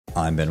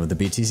I'm Ben with the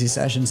BTC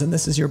Sessions, and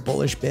this is your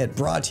Bullish Bit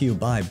brought to you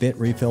by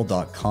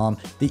BITREFILL.com,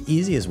 the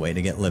easiest way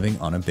to get living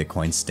on a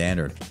Bitcoin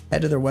standard.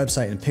 Head to their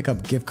website and pick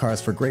up gift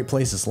cards for great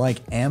places like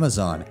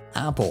Amazon,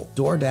 Apple,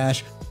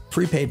 DoorDash,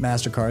 prepaid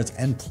MasterCards,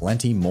 and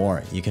plenty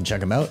more. You can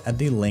check them out at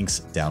the links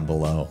down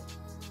below.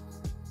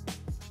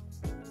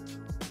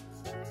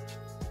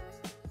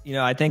 You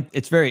know, I think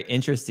it's very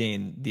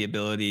interesting, the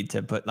ability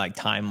to put like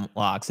time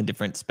locks and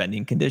different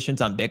spending conditions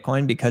on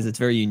Bitcoin, because it's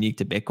very unique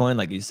to Bitcoin,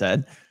 like you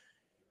said.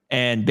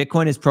 And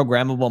Bitcoin is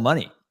programmable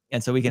money.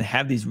 And so we can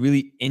have these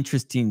really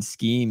interesting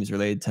schemes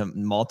related to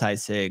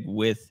multi-sig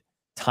with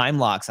time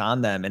locks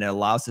on them. And it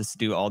allows us to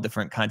do all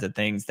different kinds of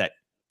things that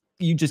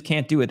you just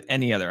can't do with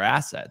any other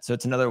asset. So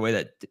it's another way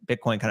that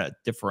Bitcoin kind of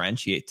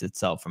differentiates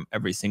itself from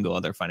every single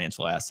other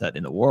financial asset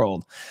in the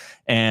world.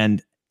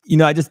 And, you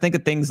know, I just think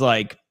of things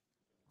like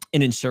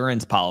an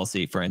insurance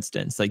policy, for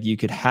instance. Like, you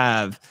could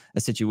have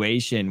a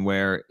situation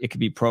where it could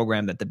be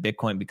programmed that the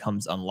Bitcoin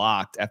becomes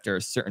unlocked after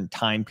a certain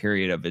time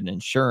period of an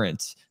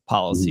insurance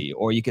policy,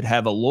 or you could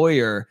have a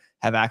lawyer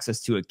have access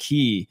to a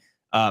key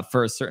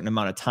for a certain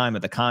amount of time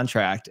of the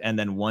contract, and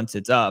then once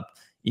it's up,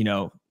 you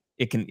know,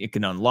 it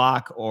can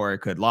unlock, or it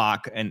could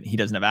lock, and he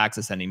doesn't have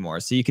access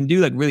anymore. So you can do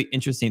like really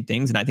interesting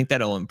things, and I think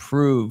that'll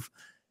improve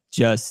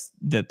just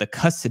the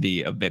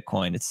custody of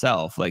Bitcoin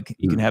itself. Like,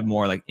 you can have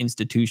more like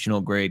institutional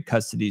grade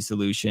custody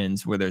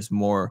solutions where there's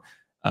more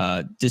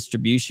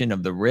distribution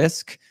of the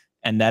risk,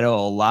 and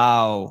that'll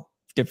allow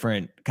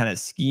different kind of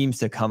schemes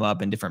to come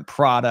up and different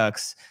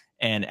products,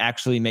 and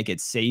actually make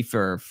it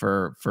safer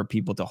for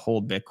people to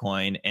hold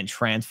Bitcoin and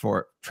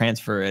transfer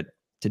it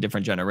to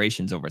different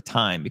generations over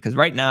time. Because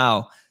right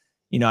now,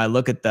 you know, I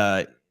look at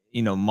the,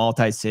 you know,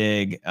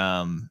 multi-sig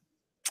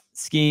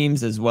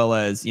schemes, as well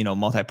as, you know,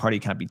 multi-party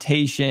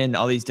computation,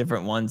 all these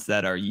different ones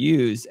that are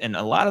used. And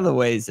a lot of the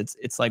ways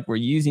it's like we're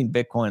using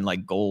Bitcoin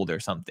like gold or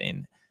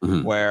something,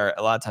 where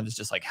a lot of times it's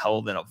just like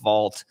held in a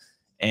vault,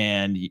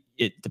 and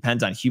it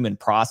depends on human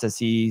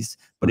processes.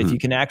 But if you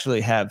can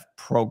actually have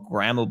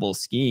programmable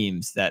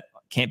schemes that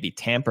can't be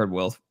tampered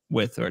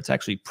with, or it's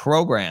actually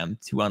programmed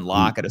to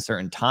unlock at a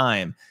certain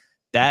time,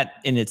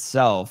 that in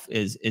itself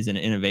is an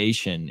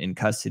innovation in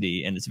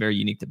custody, and it's very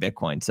unique to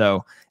Bitcoin.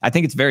 So I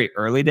think it's very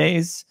early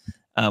days.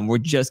 We're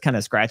just kind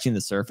of scratching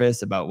the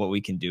surface about what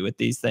we can do with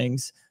these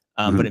things.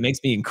 But it makes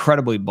me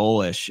incredibly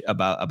bullish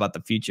about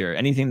the future.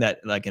 Anything that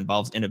like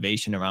involves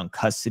innovation around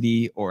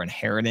custody or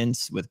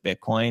inheritance with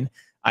Bitcoin,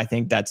 I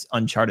think that's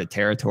uncharted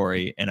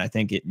territory, and I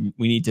think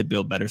we need to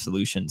build better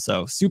solutions.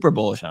 So super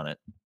bullish on it.